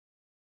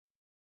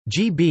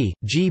G is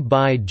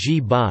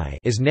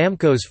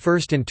Namco's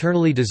first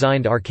internally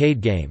designed arcade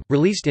game,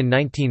 released in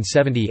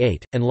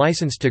 1978, and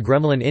licensed to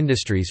Gremlin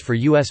Industries for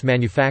U.S.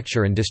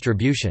 manufacture and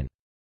distribution.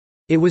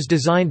 It was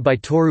designed by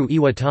Toru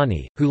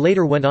Iwatani, who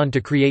later went on to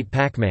create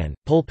Pac-Man,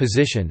 Pole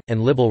Position,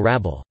 and Libble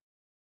Rabble.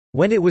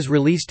 When it was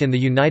released in the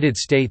United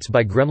States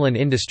by Gremlin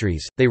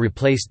Industries, they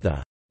replaced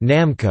the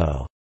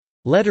Namco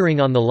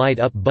lettering on the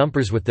light-up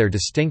bumpers with their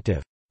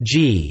distinctive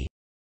G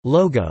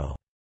logo.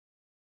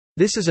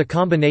 This is a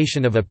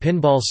combination of a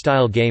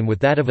pinball-style game with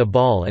that of a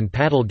ball and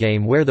paddle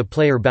game where the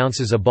player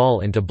bounces a ball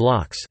into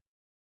blocks.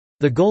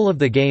 The goal of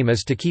the game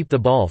is to keep the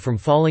ball from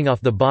falling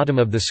off the bottom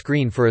of the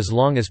screen for as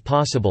long as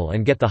possible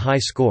and get the high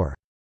score.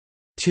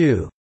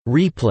 2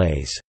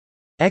 replays.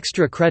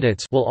 Extra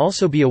credits will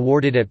also be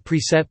awarded at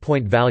preset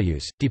point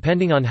values,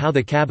 depending on how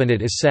the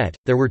cabinet is set.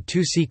 There were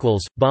 2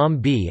 sequels, Bomb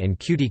B and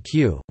Cutie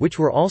Q, which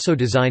were also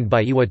designed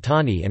by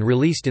Iwatani and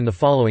released in the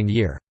following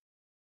year.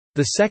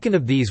 The second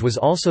of these was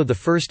also the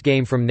first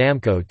game from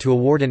Namco to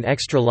award an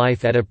extra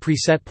life at a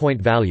preset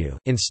point value,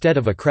 instead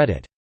of a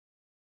credit.